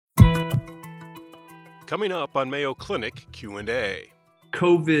Coming up on Mayo Clinic Q&A.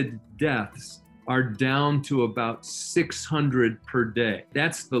 COVID deaths are down to about 600 per day.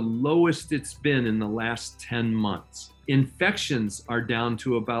 That's the lowest it's been in the last 10 months. Infections are down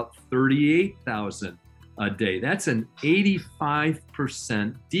to about 38,000 a day. That's an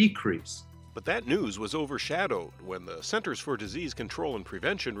 85% decrease. But that news was overshadowed when the Centers for Disease Control and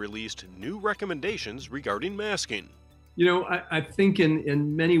Prevention released new recommendations regarding masking. You know, I think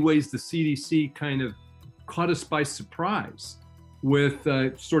in many ways the CDC kind of caught us by surprise with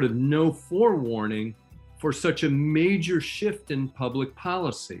sort of no forewarning for such a major shift in public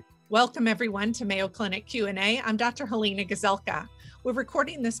policy. Welcome everyone to Mayo Clinic Q&A. I'm Dr. Helena Gazelka. We're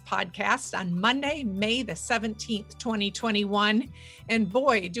recording this podcast on Monday, May the 17th, 2021. And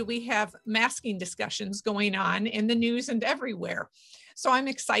boy, do we have masking discussions going on in the news and everywhere. So I'm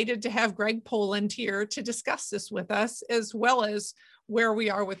excited to have Greg Poland here to discuss this with us, as well as where we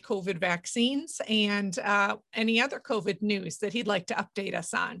are with COVID vaccines and any other COVID news that he'd like to update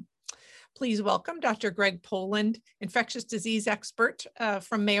us on. Please welcome Dr. Greg Poland, infectious disease expert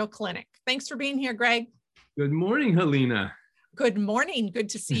from Mayo Clinic. Thanks for being here, Greg. Good morning, Helena. Good morning. Good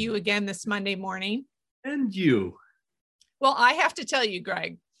to see you again this Monday morning. And you. Well, I have to tell you,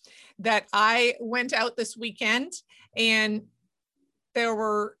 Greg, that I went out this weekend and there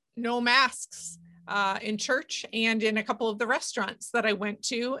were no masks in church and in a couple of the restaurants that I went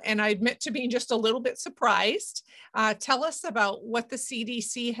to. And I admit to being just a little bit surprised. Tell us about what the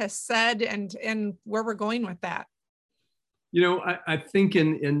CDC has said and where we're going with that. You know, I think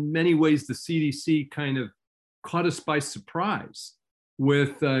in many ways, the CDC kind of caught us by surprise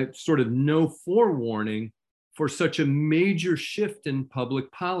with sort of no forewarning for such a major shift in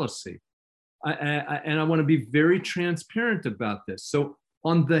public policy. And I want to be very transparent about this. So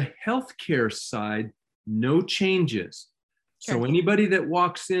on the healthcare side, no changes. Sure. So anybody that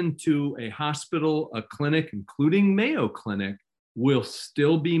walks into a hospital, a clinic, including Mayo Clinic, will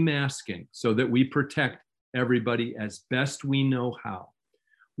still be masking so that we protect everybody as best we know how.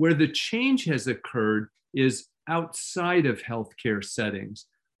 Where the change has occurred is outside of healthcare settings,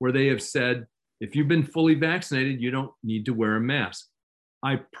 where they have said, if you've been fully vaccinated, you don't need to wear a mask.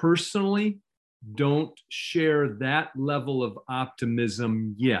 I personally don't share that level of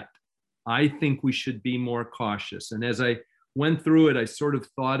optimism yet. I think we should be more cautious. And as I went through it, I sort of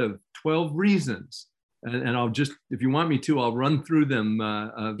thought of 12 reasons. And I'll just, if you want me to, I'll run through them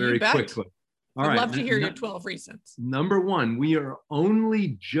very quickly. I'd love to hear your 12 reasons. Number one, we are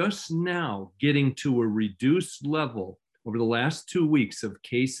only just now getting to a reduced level over the last 2 weeks of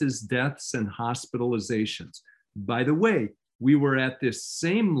cases, deaths, and hospitalizations. By the way, we were at this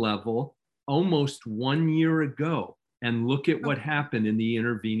same level almost 1 year ago, and look at what happened in the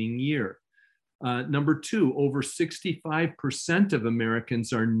intervening year. Number two, over 65% of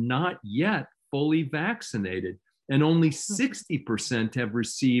Americans are not yet fully vaccinated, and only 60% have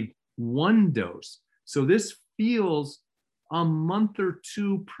received one dose. So this feels a month or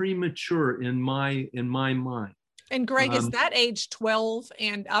two premature in my mind. And Greg, is that age 12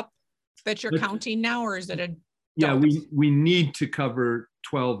 and up that you're counting now, or is it a? Yeah, we need to cover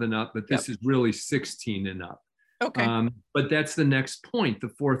 12 and up, but this is really 16 and up. Okay. But that's the next point. The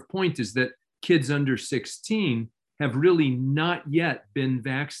fourth point is that kids under 16 have really not yet been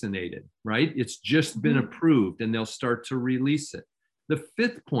vaccinated, right? It's just been approved and they'll start to release it. The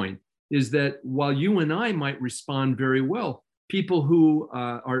fifth point is that while you and I might respond very well, people who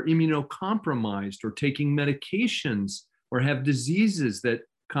are immunocompromised or taking medications or have diseases that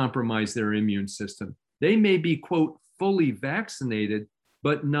compromise their immune system, they may be, quote, fully vaccinated,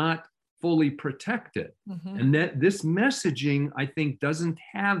 but not fully protected. And that this messaging, I think, doesn't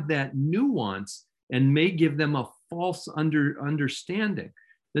have that nuance and may give them a false understanding.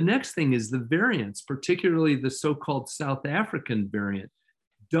 The next thing is the variants, particularly the so-called South African variant,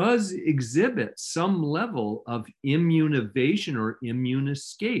 does exhibit some level of immune evasion or immune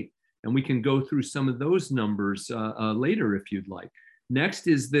escape. And we can go through some of those numbers later if you'd like. Next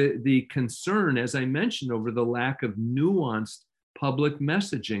is the concern, as I mentioned, over the lack of nuanced public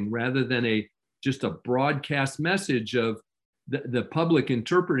messaging rather than just a broadcast message of the public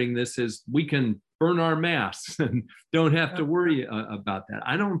interpreting this as we can burn our masks and don't have to worry about that.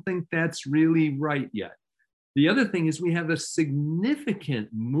 I don't think that's really right yet. The other thing is we have a significant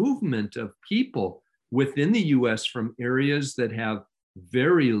movement of people within the US from areas that have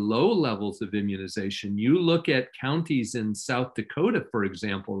very low levels of immunization. You look at counties in South Dakota, for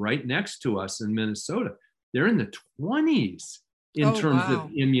example, right next to us in Minnesota, they're in the 20s in terms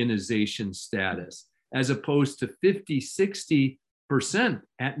of immunization status, as opposed to 50, 60%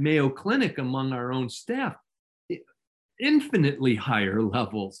 at Mayo Clinic among our own staff, infinitely higher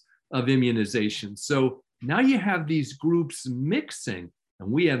levels of immunization. So now you have these groups mixing,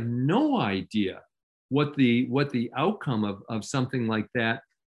 and we have no idea what the outcome of something like that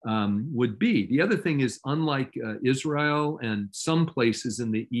would be. The other thing is, unlike Israel and some places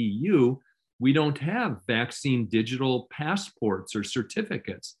in the EU, we don't have vaccine digital passports or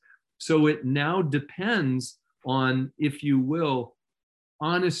certificates. So it now depends on, if you will,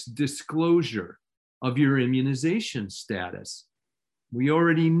 honest disclosure of your immunization status. We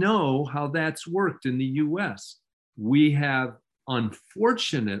already know how that's worked in the US. We have,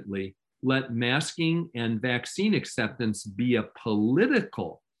 unfortunately, let masking and vaccine acceptance be a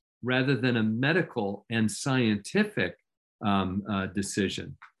political rather than a medical and scientific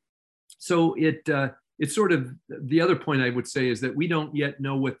decision. So it's sort of, the other point I would say is that we don't yet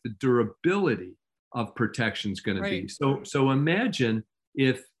know what the durability of protection is going to be. So imagine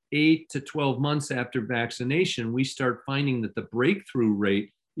if 8 to 12 months after vaccination, we start finding that the breakthrough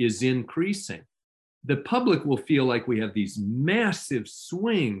rate is increasing. The public will feel like we have these massive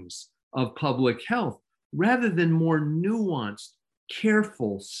swings of public health rather than more nuanced,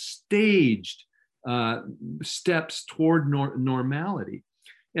 careful, staged steps toward normality.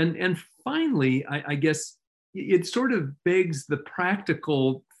 And finally, I guess it sort of begs the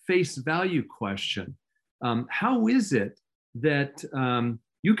practical face value question. How is it that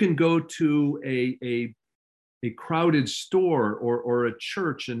you can go to a crowded store or a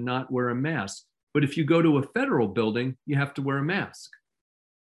church and not wear a mask, but if you go to a federal building, you have to wear a mask?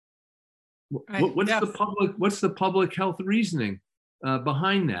 What's the public health reasoning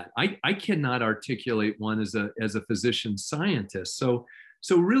behind that? I cannot articulate one as a physician scientist.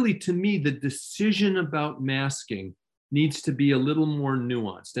 So really, to me, the decision about masking needs to be a little more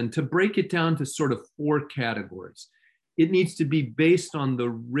nuanced. And to break it down to sort of 4 categories, it needs to be based on the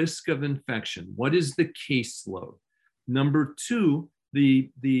risk of infection. What is the caseload? Number 2,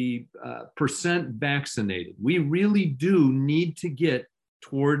 the percent vaccinated. We really do need to get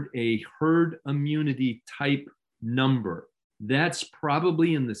toward a herd immunity type number. That's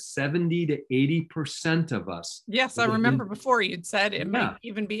probably in the 70 to 80% of us. Yes, I remember before you'd said it might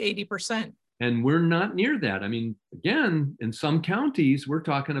even be 80%. And we're not near that. I mean, again, in some counties, we're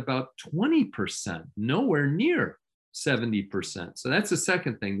talking about 20%, nowhere near 70%. So that's the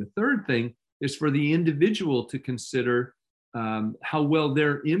second thing. The third thing is for the individual to consider how well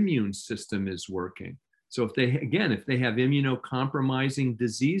their immune system is working. So if they have immunocompromising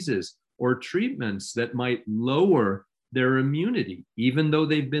diseases or treatments that might lower their immunity, even though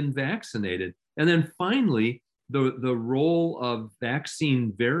they've been vaccinated. And then finally, the role of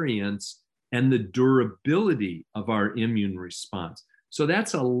vaccine variants and the durability of our immune response. So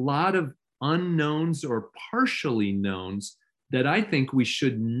that's a lot of unknowns or partially knowns that I think we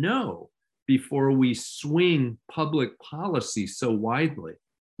should know before we swing public policy so widely.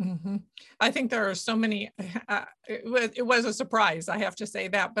 Mm-hmm. I think there are so many, it was a surprise, I have to say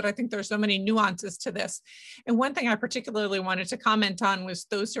that, but I think there's so many nuances to this. And one thing I particularly wanted to comment on was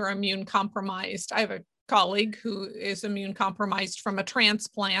those who are immune compromised. I have a colleague who is immune compromised from a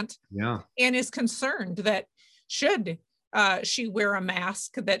transplant and is concerned that should she wear a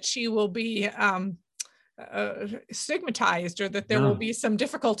mask, that she will be stigmatized, or that there will be some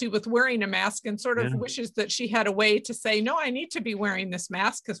difficulty with wearing a mask, and sort of wishes that she had a way to say, no, I need to be wearing this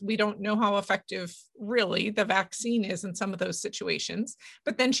mask because we don't know how effective really the vaccine is in some of those situations.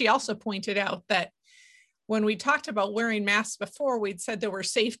 But then she also pointed out that when we talked about wearing masks before, we'd said there were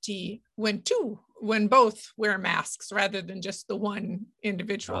safety when both wear masks rather than just the one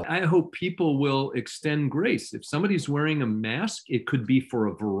individual. I hope people will extend grace. If somebody's wearing a mask, it could be for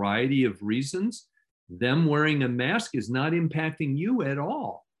a variety of reasons. Them wearing a mask is not impacting you at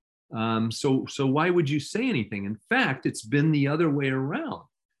all. So why would you say anything? In fact, it's been the other way around.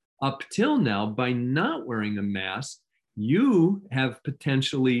 Up till now, by not wearing a mask, you have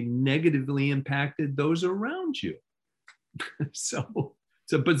potentially negatively impacted those around you. So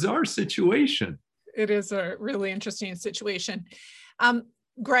it's a bizarre situation. It is a really interesting situation.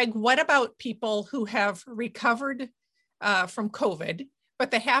 Greg, what about people who have recovered from COVID,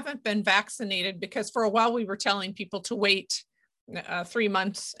 but they haven't been vaccinated? Because for a while we were telling people to wait 3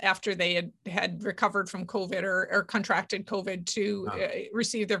 months after they had recovered from COVID or contracted COVID to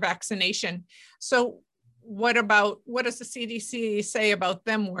receive their vaccination. So what does the CDC say about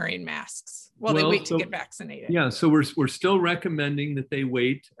them wearing masks while they wait to get vaccinated? Yeah, so we're still recommending that they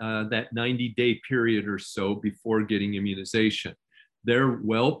wait that 90-day period or so before getting immunization. They're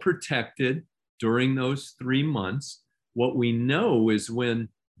well protected during those 3 months. What we know is when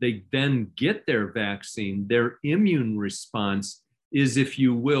they then get their vaccine, their immune response is, if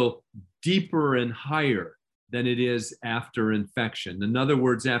you will, deeper and higher than it is after infection. In other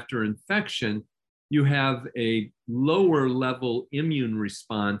words, after infection, you have a lower level immune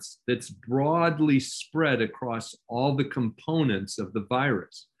response that's broadly spread across all the components of the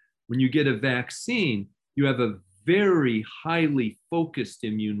virus. When you get a vaccine, you have a very highly focused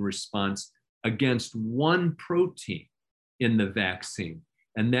immune response against one protein in the vaccine.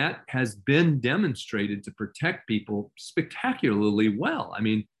 And that has been demonstrated to protect people spectacularly well. I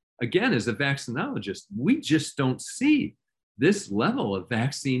mean, again, as a vaccinologist, we just don't see this level of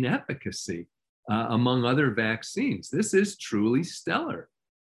vaccine efficacy among other vaccines. This is truly stellar.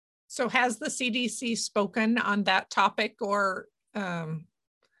 So has the CDC spoken on that topic, or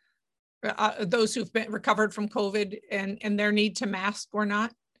those who've been recovered from COVID and their need to mask or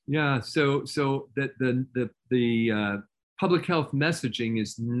not? Yeah, so that the public health messaging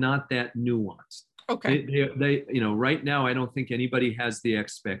is not that nuanced. Okay. They right now, I don't think anybody has the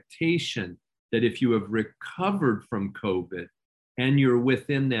expectation that if you have recovered from COVID and you're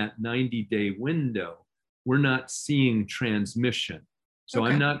within that 90-day window, we're not seeing transmission. So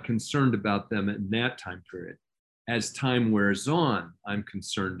Okay. I'm not concerned about them in that time period. As time wears on, I'm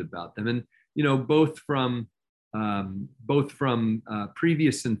concerned about them. And, both from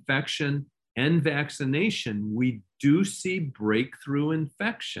previous infection and vaccination, we do see breakthrough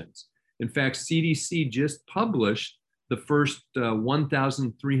infections. In fact, CDC just published the first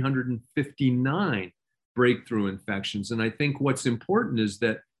 1,359 breakthrough infections. And I think what's important is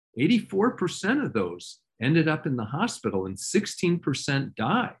that 84% of those ended up in the hospital and 16%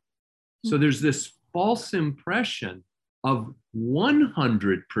 died. So there's this false impression of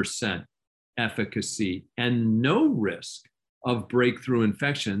 100% efficacy and no risk of breakthrough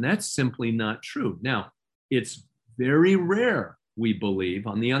infection. And that's simply not true. Now, it's very rare, we believe.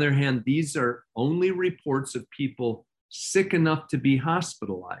 On the other hand, these are only reports of people sick enough to be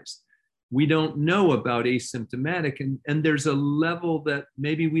hospitalized. We don't know about asymptomatic, and there's a level that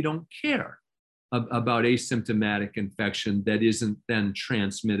maybe we don't care about asymptomatic infection that isn't then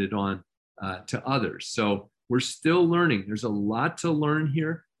transmitted on to others. So we're still learning. There's a lot to learn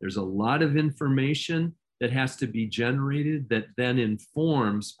here. There's a lot of information that has to be generated that then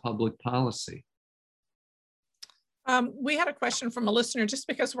informs public policy. We had a question from a listener, just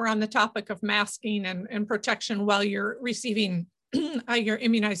because we're on the topic of masking and protection while you're receiving your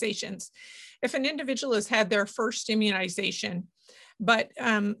immunizations. If an individual has had their first immunization, but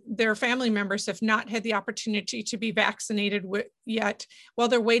their family members have not had the opportunity to be vaccinated yet, while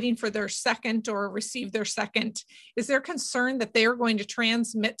they're waiting for their second or receive their second, is there concern that they are going to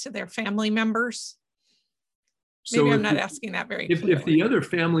transmit to their family members? Maybe I'm not asking that very clearly. If the other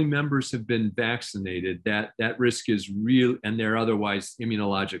family members have been vaccinated, that risk is real, and they're otherwise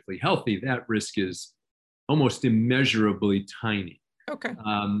immunologically healthy, that risk is almost immeasurably tiny. Okay.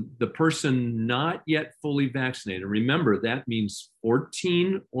 The person not yet fully vaccinated, remember that means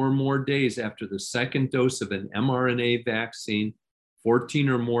 14 or more days after the second dose of an mRNA vaccine, 14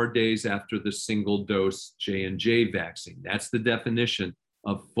 or more days after the single dose J&J vaccine. That's the definition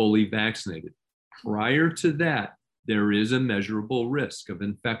of fully vaccinated. Prior to that, there is a measurable risk of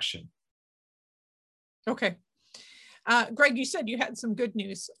infection. Okay. Greg, you said you had some good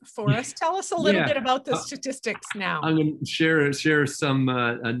news for us. Tell us a little bit about the statistics now. I'm going to share some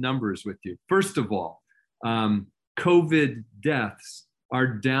numbers with you. First of all, COVID deaths are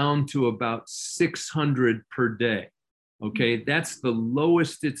down to about 600 per day. Okay, that's the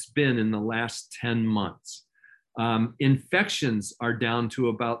lowest it's been in the last 10 months. Infections are down to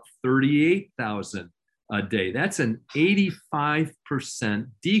about 38,000 a day. That's an 85%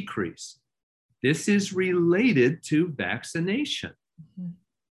 decrease. This is related to vaccination. Mm-hmm.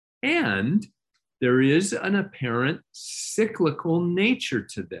 And there is an apparent cyclical nature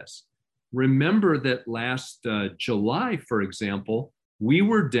to this. Remember that last July, for example, we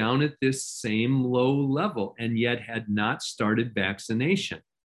were down at this same low level and yet had not started vaccination.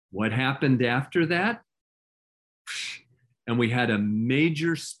 What happened after that? And we had a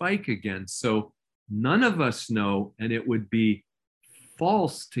major spike again. So none of us know, and it would be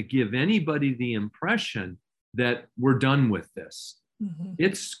false to give anybody the impression that we're done with this. Mm-hmm.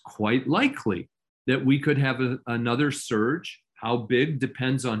 It's quite likely that we could have another surge. How big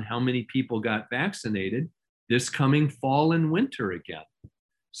depends on how many people got vaccinated this coming fall and winter again.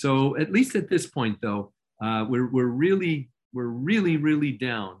 So at least at this point, though, we're really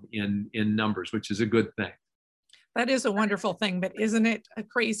down in numbers, which is a good thing. That is a wonderful thing, but isn't it a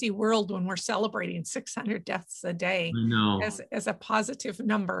crazy world when we're celebrating 600 deaths a day as a positive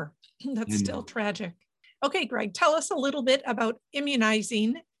number? That's still tragic. Okay, Greg, tell us a little bit about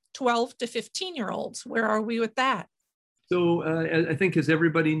immunizing 12 to 15-year-olds. Where are we with that? So I think, as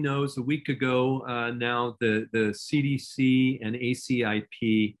everybody knows, a week ago now, the CDC and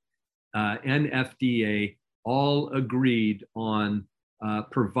ACIP and FDA all agreed on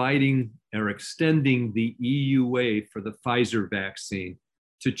providing or extending the EUA for the Pfizer vaccine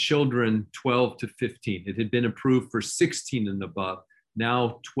to children 12 to 15. It had been approved for 16 and above,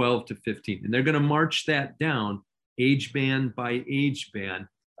 now 12 to 15. And they're going to march that down age band by age band,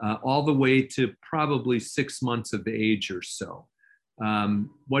 all the way to probably 6 months of age or so.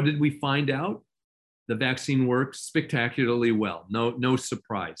 What did we find out? The vaccine works spectacularly well. No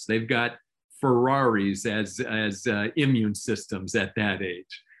surprise. They've got Ferraris as immune systems at that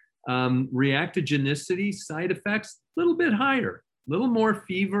age. Reactogenicity, side effects, a little bit higher, a little more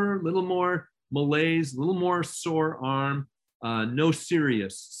fever, a little more malaise, a little more sore arm. No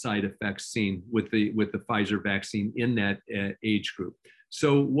serious side effects seen with the Pfizer vaccine in that age group.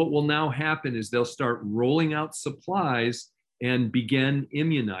 So what will now happen is they'll start rolling out supplies and begin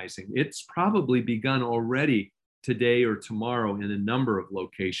immunizing. It's probably begun already today or tomorrow in a number of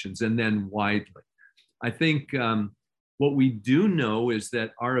locations, and then widely. I think what we do know is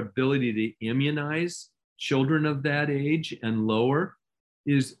that our ability to immunize children of that age and lower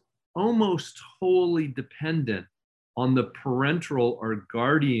is almost wholly dependent on the parental or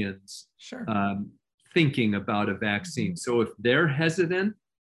guardians thinking about a vaccine. So if they're hesitant,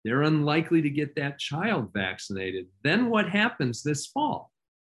 they're unlikely to get that child vaccinated. Then what happens this fall?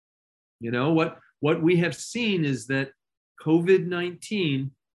 You know, what we have seen is that COVID-19,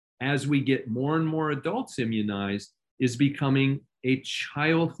 as we get more and more adults immunized, is becoming a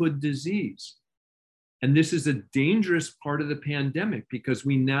childhood disease. And this is a dangerous part of the pandemic because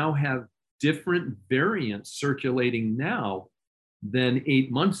we now have different variants circulating now than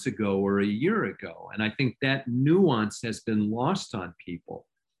 8 months ago or a year ago. And I think that nuance has been lost on people.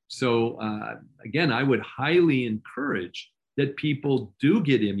 So again, I would highly encourage that people do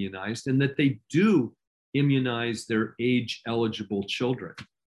get immunized and that they do immunize their age-eligible children.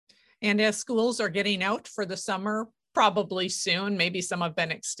 And as schools are getting out for the summer, probably soon, maybe some have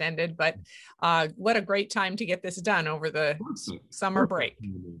been extended, but what a great time to get this done over the summer break.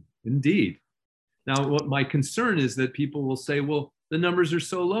 Indeed. Now, what my concern is that people will say, well, the numbers are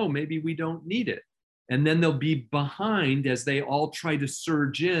so low, maybe we don't need it. And then they'll be behind as they all try to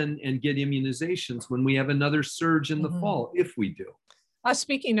surge in and get immunizations when we have another surge in the fall, if we do.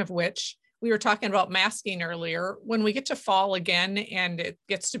 Speaking of which, we were talking about masking earlier. When we get to fall again and it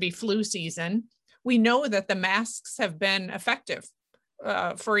gets to be flu season, we know that the masks have been effective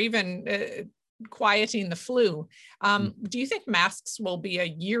for even quieting the flu. Do you think masks will be a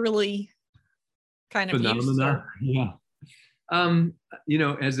yearly kind of phenomena? Yeah. You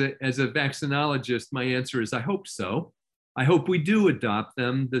know, as a vaccinologist, my answer is I hope so. I hope we do adopt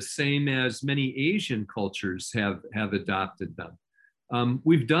them the same as many Asian cultures have adopted them.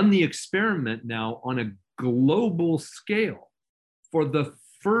 We've done the experiment now on a global scale. For the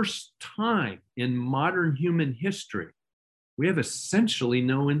first time in modern human history, we have essentially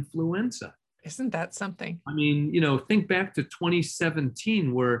no influenza. Isn't that something? I mean, you know, think back to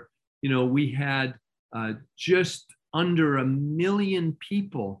 2017 where, you know, we had just under 1 million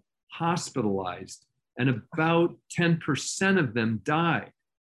people hospitalized and about 10% of them died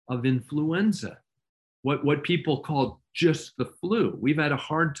of influenza, what people called just the flu. We've had a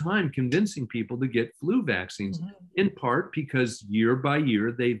hard time convincing people to get flu vaccines, in part because year by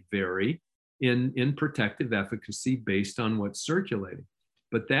year they vary in protective efficacy based on what's circulating.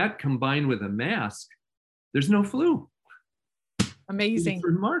 But that combined with a mask, there's no flu. Amazing. It's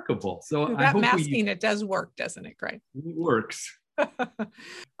remarkable. So that I hope masking, it does work, doesn't it, Greg? It works.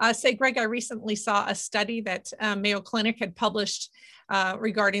 Say, Greg, I recently saw a study that Mayo Clinic had published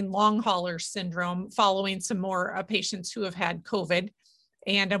regarding long hauler syndrome following some more patients who have had COVID.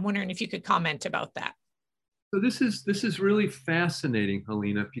 And I'm wondering if you could comment about that. So this is really fascinating,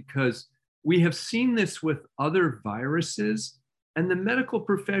 Helena, because we have seen this with other viruses and the medical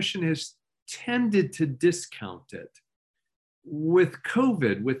profession has tended to discount it. With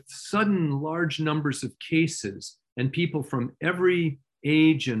COVID, with sudden large numbers of cases and people from every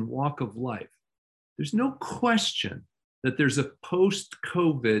age and walk of life, there's no question that there's a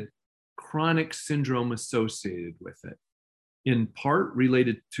post-COVID chronic syndrome associated with it, in part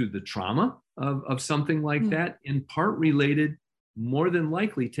related to the trauma of something like that, in part related more than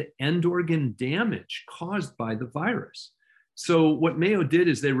likely to end organ damage caused by the virus. So what Mayo did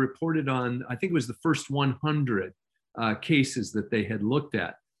is they reported on, I think it was the first 100 cases that they had looked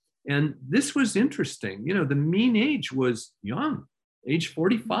at. And this was interesting. You know, the mean age was young, age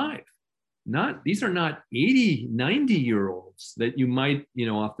 45. These are not 80, 90-year-olds that you might, you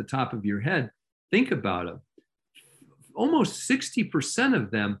know, off the top of your head, think about them. almost 60%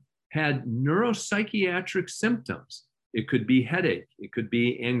 of them had neuropsychiatric symptoms. It could be headache, it could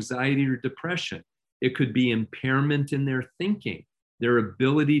be anxiety or depression, it could be impairment in their thinking, their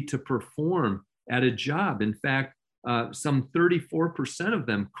ability to perform at a job. In fact, some 34% of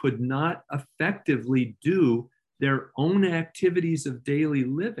them could not effectively do their own activities of daily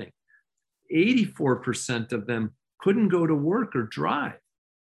living. 84% of them couldn't go to work or drive.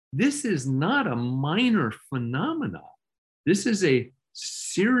 This is not a minor phenomenon. This is a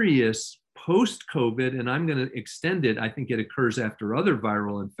serious post-COVID, and I'm going to extend it. I think it occurs after other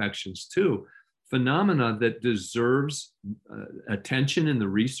viral infections too. Phenomena that deserves attention in the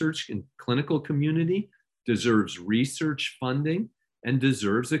research and clinical community, deserves research funding, and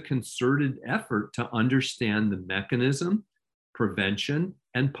deserves a concerted effort to understand the mechanism, prevention,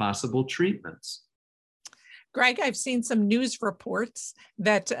 and possible treatments. Greg, I've seen some news reports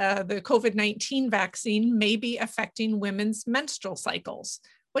that the COVID-19 vaccine may be affecting women's menstrual cycles.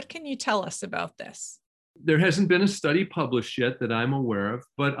 What can you tell us about this? There hasn't been a study published yet that I'm aware of,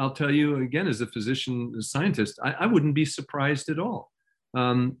 but I'll tell you again, as a physician, a scientist, I wouldn't be surprised at all.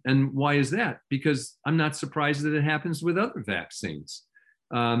 And why is that? Because I'm not surprised that it happens with other vaccines.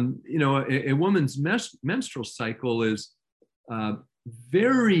 A woman's menstrual cycle is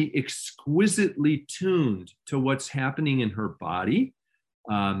very exquisitely tuned to what's happening in her body,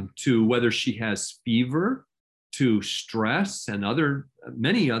 to whether she has fever, to stress, and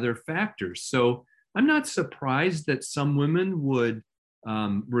many other factors. So I'm not surprised that some women would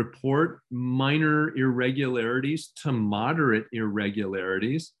report minor irregularities to moderate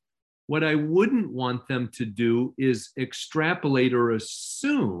irregularities. What I wouldn't want them to do is extrapolate or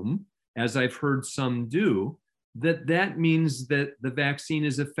assume, as I've heard some do, that means that the vaccine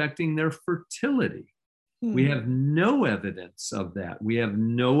is affecting their fertility. We have no evidence of that. We have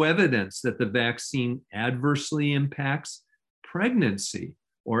no evidence that the vaccine adversely impacts pregnancy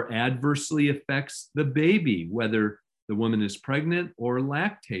or adversely affects the baby, whether the woman is pregnant or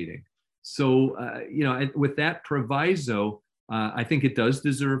lactating. So, with that proviso, I think it does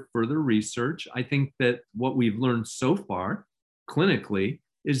deserve further research. I think that what we've learned so far clinically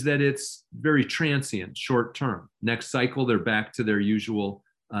is that it's very transient, short term. Next cycle, they're back to their usual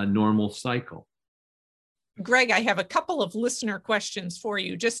normal cycle. Greg, I have a couple of listener questions for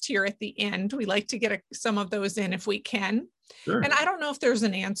you just here at the end. We like to get some of those in if we can. Sure. And I don't know if there's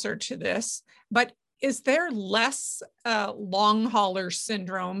an answer to this, but is there less long hauler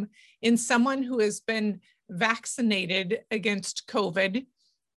syndrome in someone who has been vaccinated against COVID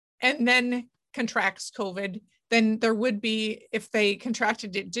and then contracts COVID than there would be if they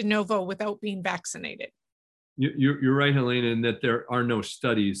contracted it de novo without being vaccinated? You're right, Helena, in that there are no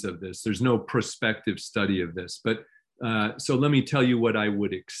studies of this. There's no prospective study of this. But so let me tell you what I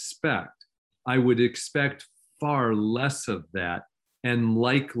would expect. I would expect far less of that, and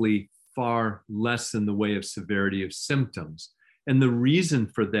likely far less in the way of severity of symptoms. And the reason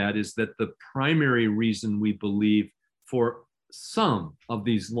for that is that the primary reason we believe for some of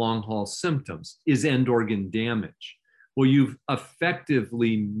these long haul symptoms is end organ damage. Well, you've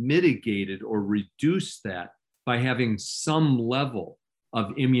effectively mitigated or reduced that by having some level of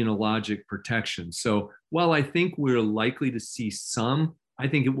immunologic protection. So while I think we're likely to see some, I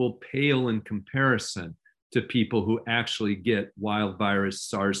think it will pale in comparison to people who actually get wild virus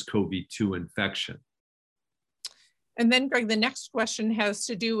SARS-CoV-2 infection. And then, Greg, the next question has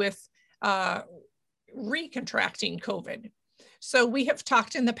to do with recontracting COVID. So we have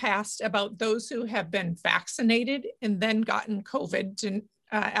talked in the past about those who have been vaccinated and then gotten COVID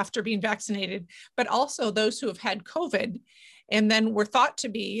after being vaccinated, but also those who have had COVID and then were thought to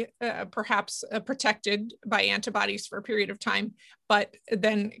be perhaps protected by antibodies for a period of time, but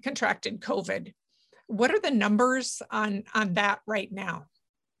then contracted COVID. What are the numbers on that right now?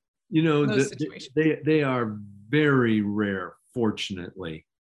 They are very rare, fortunately.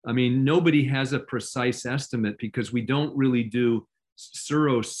 I mean, nobody has a precise estimate because we don't really do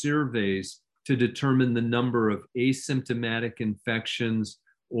serosurveys to determine the number of asymptomatic infections,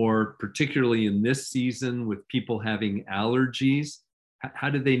 or particularly in this season with people having allergies. How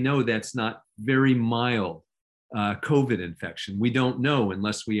do they know that's not very mild COVID infection? We don't know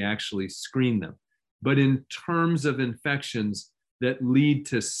unless we actually screen them. But in terms of infections that lead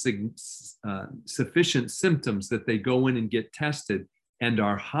to sufficient symptoms that they go in and get tested and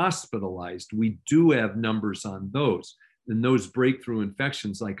are hospitalized, we do have numbers on those. And those breakthrough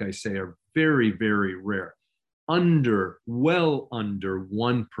infections, like I say, are very, very rare. Well under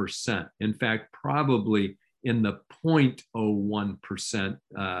 1%. In fact, probably in the 0.01%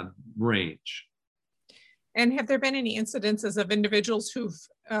 range. And have there been any incidences of individuals who've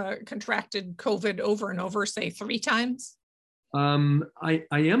contracted COVID over and over, say 3 times? I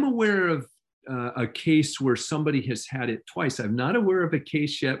am aware of a case where somebody has had it twice. I'm not aware of a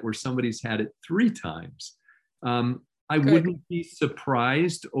case yet where somebody's had it 3 times. I wouldn't be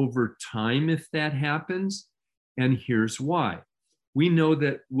surprised over time if that happens. And here's why. We know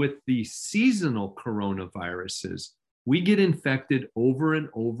that with the seasonal coronaviruses, we get infected over and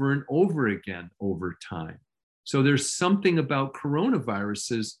over and over again over time. So there's something about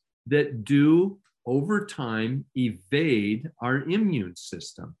coronaviruses that do over time evade our immune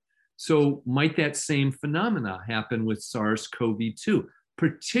system. So might that same phenomena happen with SARS-CoV-2,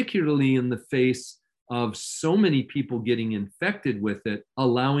 particularly in the face of so many people getting infected with it,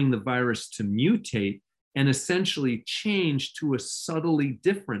 allowing the virus to mutate and essentially change to a subtly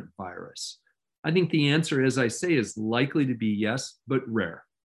different virus? I think the answer, as I say, is likely to be yes, but rare.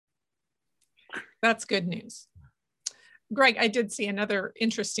 That's good news. Greg, I did see another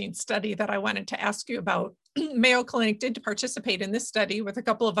interesting study that I wanted to ask you about. Mayo Clinic did participate in this study with a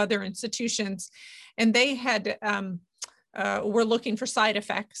couple of other institutions, and they had were looking for side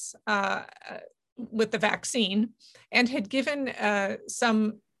effects with the vaccine and had given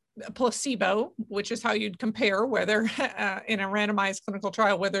some placebo, which is how you'd compare whether in a randomized clinical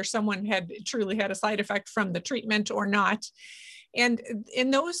trial, whether someone had truly had a side effect from the treatment or not. And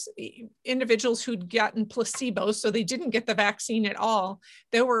in those individuals who'd gotten placebo, so they didn't get the vaccine at all,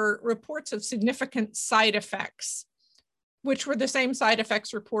 there were reports of significant side effects, which were the same side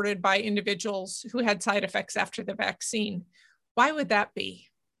effects reported by individuals who had side effects after the vaccine. Why would that be?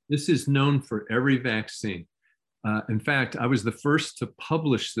 This is known for every vaccine. In fact, I was the first to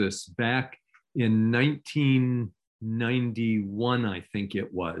publish this back in 1991, I think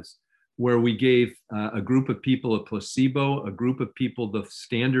it was, where we gave a group of people a placebo, a group of people the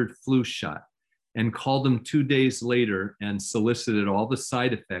standard flu shot, and called them 2 days later and solicited all the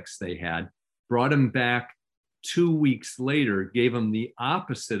side effects they had, brought them back 2 weeks later, gave them the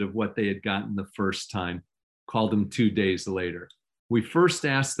opposite of what they had gotten the first time, called them 2 days later. We first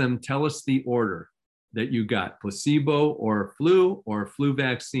asked them, tell us the order that you got, placebo or flu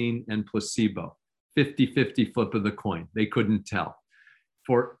vaccine and placebo. 50-50 flip of the coin. They couldn't tell.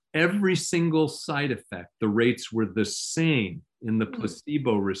 For every single side effect, the rates were the same in the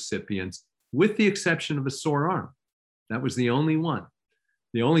placebo recipients, with the exception of a sore arm. That was the only one,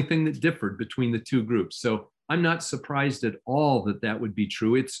 the only thing that differed between the 2 groups. So I'm not surprised at all that that would be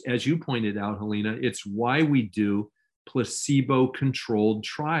true. It's, as you pointed out, Helena, it's why we do placebo-controlled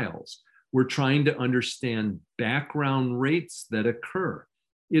trials. We're trying to understand background rates that occur.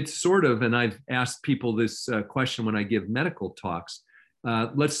 It's sort of, and I've asked people this question when I give medical talks,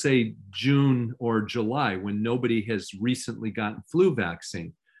 let's say June or July, when nobody has recently gotten flu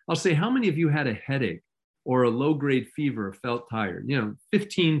vaccine. I'll say, how many of you had a headache or a low-grade fever, felt tired?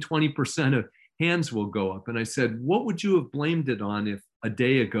 15, 20% of hands will go up. And I said, what would you have blamed it on if a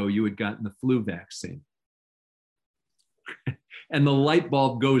day ago you had gotten the flu vaccine? And the light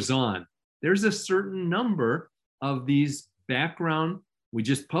bulb goes on. There's a certain number of these background, we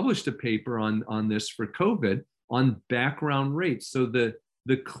just published a paper on this for COVID, on background rates. So the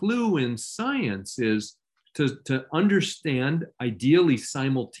clue in science is to understand, ideally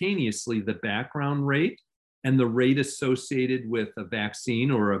simultaneously, the background rate and the rate associated with a vaccine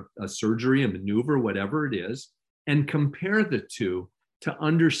or a surgery, a maneuver, whatever it is, and compare the two to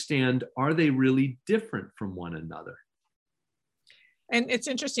understand, are they really different from one another? And it's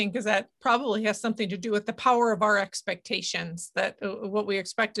interesting because that probably has something to do with the power of our expectations, that what we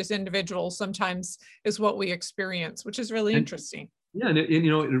expect as individuals sometimes is what we experience, which is really interesting. Yeah, and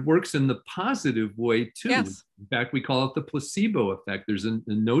it works in the positive way too. Yes. In fact, we call it the placebo effect. There's a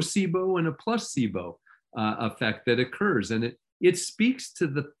nocebo and a placebo effect that occurs. And it speaks to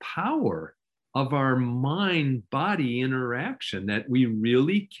the power of our mind-body interaction, that we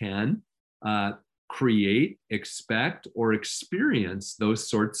really can create, expect, or experience those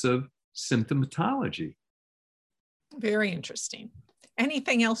sorts of symptomatology. Very interesting.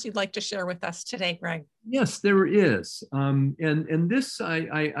 Anything else you'd like to share with us today, Greg? Yes, there is. And this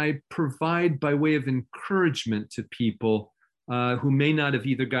I provide by way of encouragement to people who may not have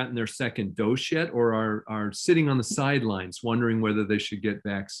either gotten their second dose yet or are sitting on the sidelines wondering whether they should get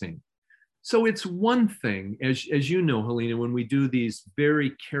vaccine. So it's one thing, as you know, Helena, when we do these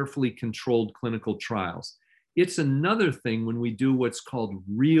very carefully controlled clinical trials. It's another thing when we do what's called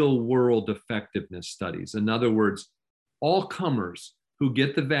real-world effectiveness studies. In other words, all comers who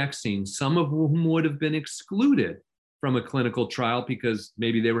get the vaccine, some of whom would have been excluded from a clinical trial because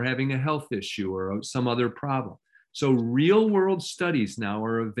maybe they were having a health issue or some other problem. So real-world studies now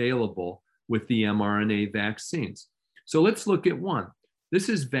are available with the mRNA vaccines. So let's look at one. This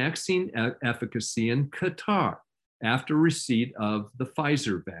is vaccine efficacy in Qatar after receipt of the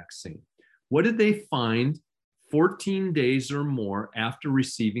Pfizer vaccine. What did they find 14 days or more after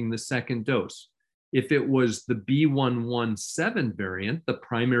receiving the second dose? If it was the B117 variant, the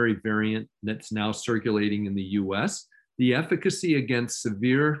primary variant that's now circulating in the US, the efficacy against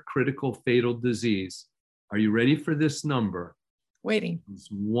severe critical fatal disease, are you ready for this number? Waiting. It's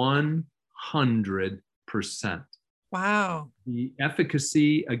 100%. Wow. The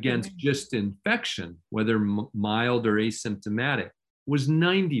efficacy against just infection, whether mild or asymptomatic, was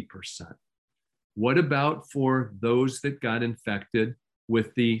 90%. What about for those that got infected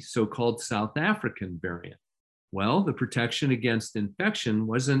with the so-called South African variant? Well, the protection against infection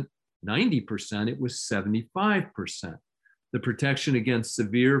wasn't 90%, it was 75%. The protection against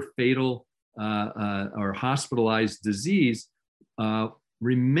severe, fatal, or hospitalized disease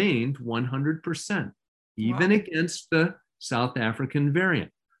remained 100%, even against the South African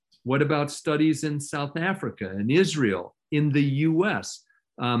variant. What about studies in South Africa, in Israel, in the US?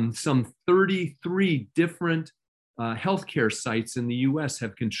 Some 33 different healthcare sites in the US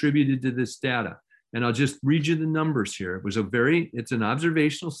have contributed to this data. And I'll just read you the numbers here. It's an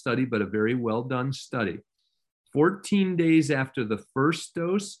observational study, but a very well done study. 14 days after the first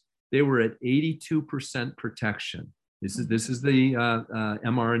dose, they were at 82% protection. This is the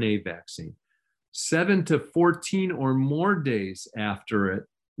mRNA vaccine. 7 to 14 or more days after it,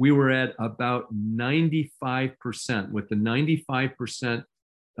 we were at about 95%, with the 95%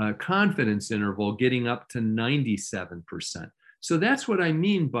 confidence interval getting up to 97%. So that's what I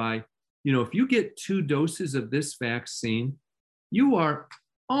mean by, if you get 2 doses of this vaccine, you are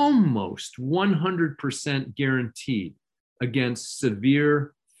almost 100% guaranteed against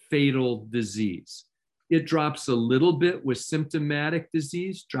severe fatal disease. It drops a little bit with symptomatic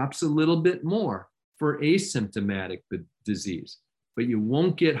disease, drops a little bit more for asymptomatic disease, but you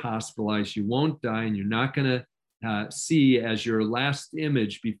won't get hospitalized, you won't die, and you're not going to see as your last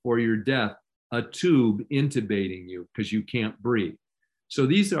image before your death a tube intubating you because you can't breathe. So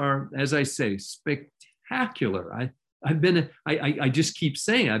these are, as I say, spectacular. I just keep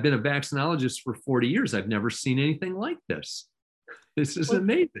saying, I've been a vaccinologist for 40 years. I've never seen anything like this. This is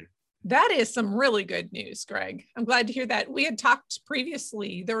amazing. That is some really good news, Greg. I'm glad to hear that. We had talked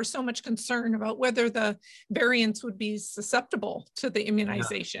previously, there was so much concern about whether the variants would be susceptible to the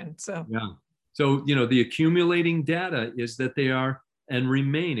immunization. So the accumulating data is that they are and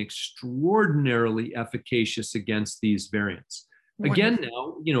remain extraordinarily efficacious against these variants. Wonderful. Again,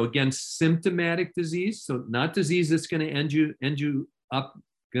 now, against symptomatic disease, so not disease that's going to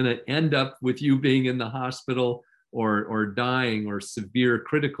end up with you being in the hospital or dying, or severe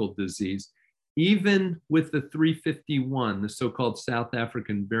critical disease. Even with the 351, the so-called South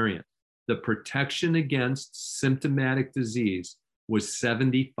African variant, the protection against symptomatic disease was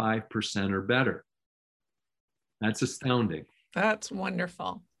 75% or better. That's astounding. That's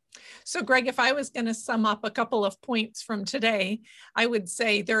wonderful. So, Greg, if I was going to sum up a couple of points from today, I would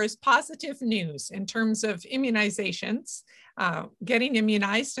say there is positive news in terms of immunizations, getting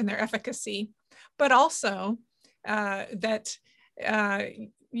immunized and their efficacy, but also that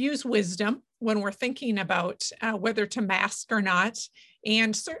use wisdom when we're thinking about whether to mask or not.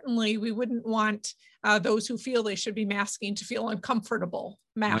 And certainly we wouldn't want those who feel they should be masking to feel uncomfortable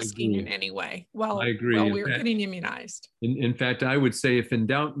masking in any way. I agree. While we're getting immunized. In fact, I would say if in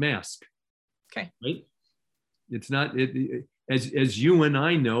doubt, mask. Okay. Right? It's not, as you and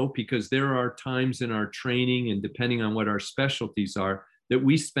I know, because there are times in our training and depending on what our specialties are, that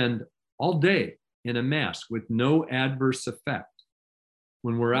we spend all day in a mask with no adverse effect.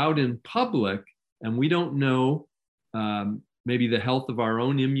 When we're out in public and we don't know maybe the health of our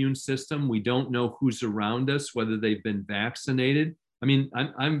own immune system, we don't know who's around us, whether they've been vaccinated. I mean,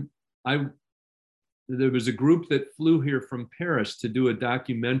 there was a group that flew here from Paris to do a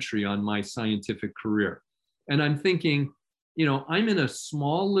documentary on my scientific career. And I'm thinking, I'm in a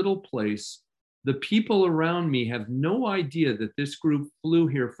small little place. The people around me have no idea that this group flew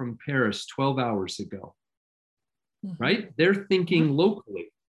here from Paris 12 hours ago, right? They're thinking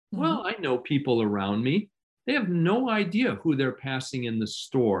locally. Well, I know people around me. They have no idea who they're passing in the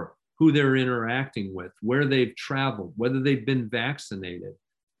store, who they're interacting with, where they've traveled, whether they've been vaccinated,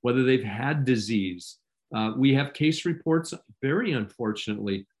 whether they've had disease. We have case reports, very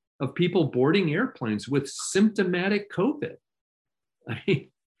unfortunately, of people boarding airplanes with symptomatic COVID. I mean,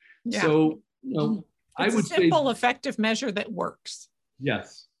 so, I would say, simple, effective measure that works.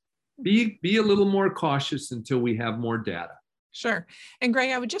 Yes. Be a little more cautious until we have more data. Sure. And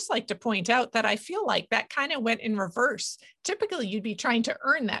Greg, I would just like to point out that I feel like that kind of went in reverse. Typically, you'd be trying to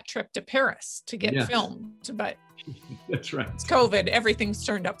earn that trip to Paris to get filmed, but that's right. It's COVID. Everything's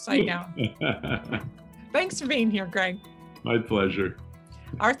turned upside down. Thanks for being here, Greg. My pleasure.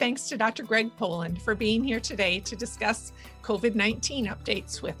 Our thanks to Dr. Greg Poland for being here today to discuss COVID-19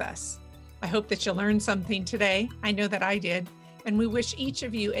 updates with us. I hope that you learned something today. I know that I did. And we wish each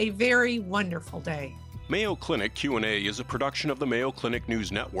of you a very wonderful day. Mayo Clinic Q&A is a production of the Mayo Clinic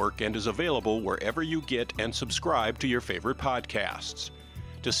News Network and is available wherever you get and subscribe to your favorite podcasts.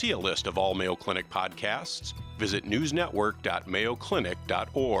 To see a list of all Mayo Clinic podcasts, visit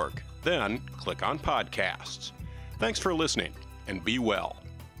newsnetwork.mayoclinic.org. Then click on Podcasts. Thanks for listening, and be well.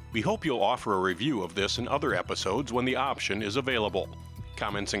 We hope you'll offer a review of this and other episodes when the option is available.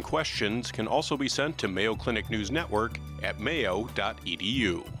 Comments and questions can also be sent to Mayo Clinic News Network at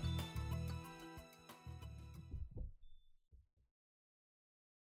mayo.edu.